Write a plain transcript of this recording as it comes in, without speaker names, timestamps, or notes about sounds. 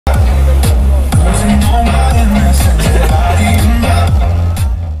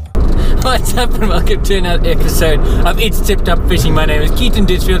What's up and welcome to another episode of It's Tipped Up Fishing. My name is Keaton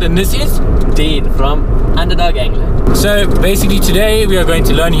and this is Dean from Underdog Angler. So basically today we are going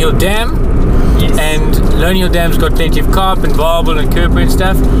to Lone Hill Dam. Yes. And Lone Hill Dam's got plenty of carp and barbel and kerper and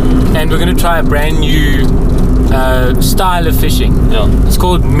stuff. And we're going to try a brand new style of fishing. Yeah. It's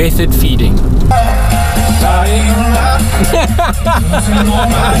called method feeding.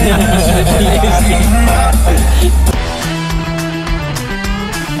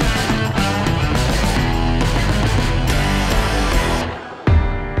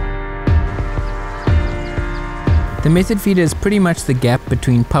 The method feeder is pretty much the gap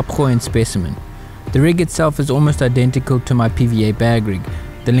between papgooi and specimen. The rig itself is almost identical to my PVA Bag Rig,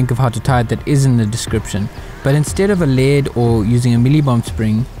 the link of how to tie it that is in the description, but instead of a lead or using a Mieliebom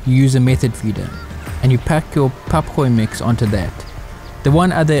spring, you use a method feeder, and you pack your papgooi mix onto that. The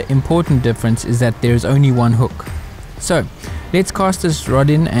one other important difference is that there is only one hook. So, let's cast this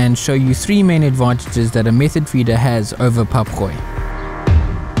rod in and show you three main advantages that a method feeder has over papgooi.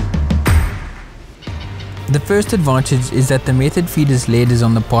 The first advantage is that the method feeder's lead is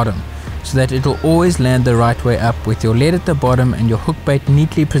on the bottom, so that it will always land the right way up with your lead at the bottom and your hook bait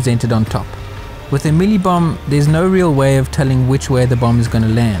neatly presented on top. With a Mieliebom, there's no real way of telling which way the bomb is going to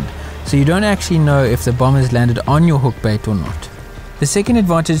land, so you don't actually know if the bomb has landed on your hook bait or not. The second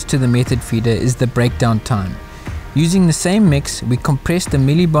advantage to the method feeder is the breakdown time. Using the same mix, we compressed the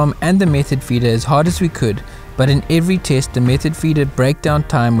Mieliebom and the method feeder as hard as we could, but in every test the method feeder breakdown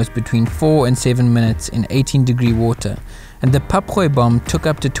time was between 4 and 7 minutes in 18-degree water, and the papgooi bomb took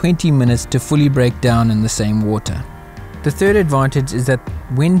up to 20 minutes to fully break down in the same water. The third advantage is that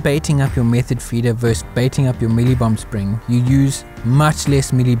when baiting up your method feeder versus baiting up your Mieliebom spring, you use much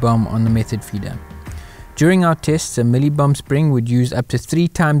less Mieliebom on the method feeder. During our tests, a Mieliebom spring would use up to 3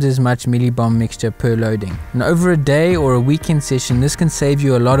 times as much Mieliebom mixture per loading. And over a day or a weekend session, this can save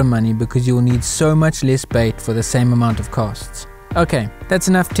you a lot of money because you will need so much less bait for the same amount of casts. Okay, that's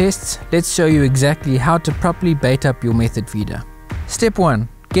enough tests. Let's show you exactly how to properly bait up your method feeder. Step 1.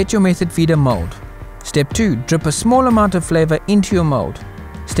 Get your method feeder mold. Step 2. Drip a small amount of flavor into your mold.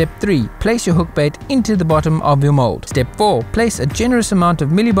 Step 3. Place your hook bait into the bottom of your mold. Step 4. Place a generous amount of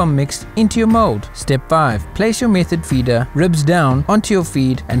Mieliebom mix into your mold. Step 5. Place your method feeder ribs down onto your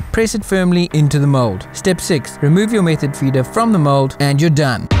feed and press it firmly into the mold. Step 6. Remove your method feeder from the mold and you're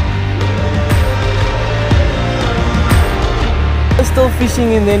done. Still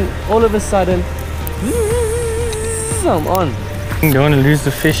fishing and then all of a sudden I'm on. You don't want to lose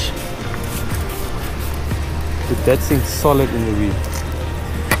the fish. Dude, that thing's solid in the weed.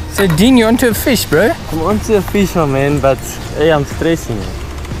 So Dean, you're onto a fish, bro? I'm onto a fish, my man, but hey, I'm stressing.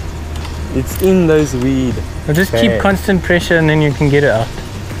 It's in those weed. Well, just keep constant pressure and then you can get it out.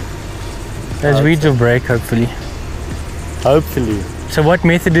 Those weeds will break, hopefully. Hopefully. So what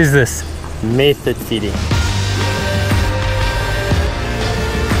method is this? Method feeding.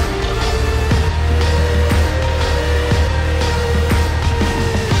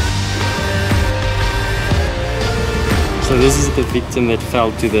 So this is the victim that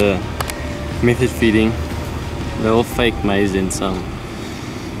fell to the method feeding. They're all fake maize and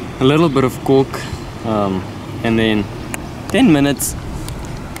a little bit of cork, and then 10 minutes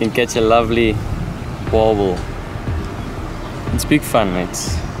you can catch a lovely barbel. It's big fun,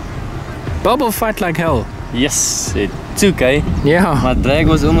 mates. Barbel fight like hell. Yes, it took, eh? Yeah. My drag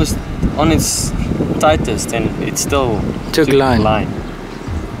was almost on its tightest and it still took line.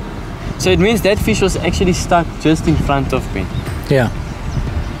 So it means that fish was actually stuck just in front of me. Yeah.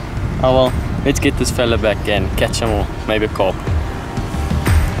 Oh well, let's get this fella back and catch him, or maybe a carp.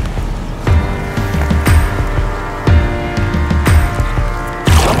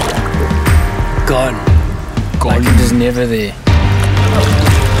 Gone. Like it is never there.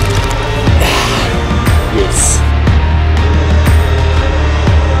 Yes.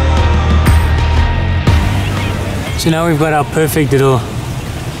 So now we've got our perfect little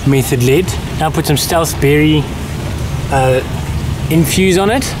method lead. Now put some stealth berry infuse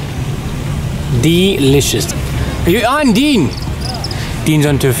on it. Delicious. Are you on, Dean? Dean's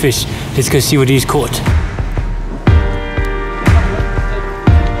onto a fish. Let's go see what he's caught.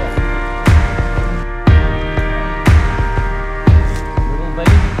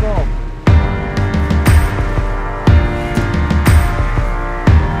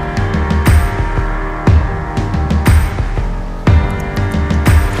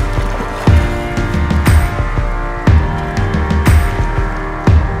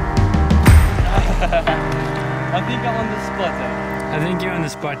 I think I'm on the spot. I think you're on the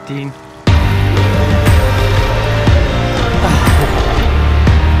spot, Dean.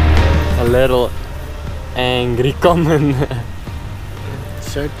 A little angry comment.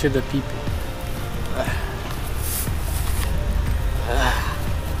 Show it to the people.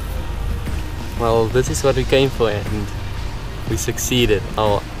 well, this is what we came for, and we succeeded.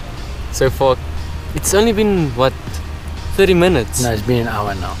 Oh, so far it's only been what, 30 minutes? No, it's been an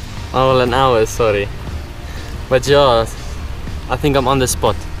hour now. Oh, well, an hour, sorry. But yeah, I think I'm on the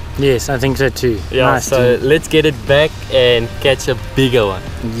spot. Yes, I think so too. Yeah, nice so let's get it back and catch a bigger one.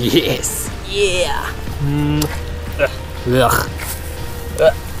 Yes. Yeah. Ugh.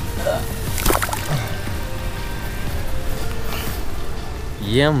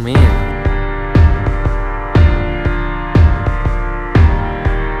 Yeah, man.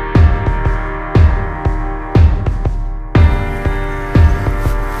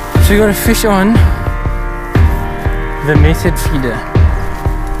 So we got a fish on the method feeder.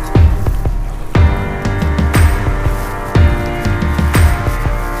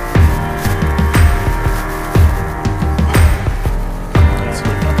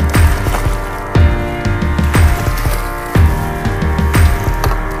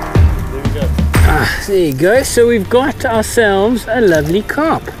 There you go, so we've got ourselves a lovely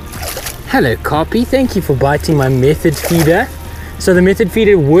carp. Hello Carpy, thank you for biting my method feeder. So the method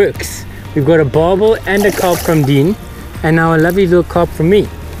feeder works. We've got a barbel and a carp from Dean, and now a lovely little carp from me.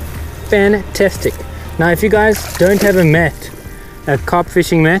 Fantastic. Now if you guys don't have a mat, a carp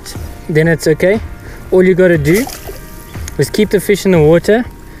fishing mat, then it's okay. All you got to do is keep the fish in the water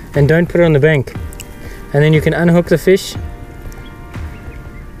and don't put it on the bank. And then you can unhook the fish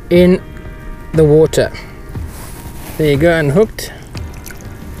in the water. There you go, unhooked.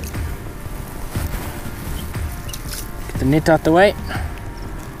 Get the net out the way.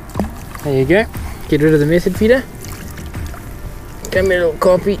 There you go. Get rid of the method feeder. Come here, little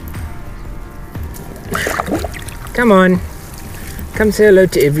Carpy. Come on. Come say hello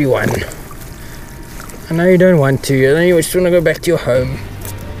to everyone. I know you don't want to. I know you just want to go back to your home.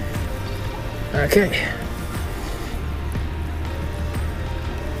 Okay.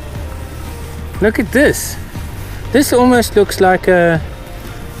 Look at this. This almost looks like a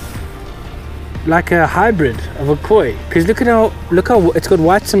hybrid of a koi. Because look how it's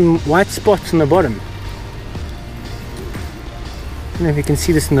got some white spots on the bottom. I don't know if you can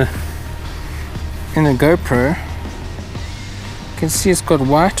see this in the GoPro. You can see it's got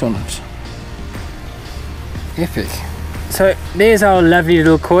white on it. Epic. So there's our lovely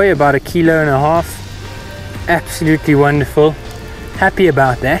little koi, about 1.5 kilos. Absolutely wonderful. Happy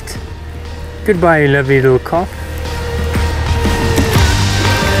about that. Goodbye, you lovely little carp.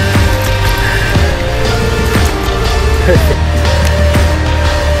 Perfect.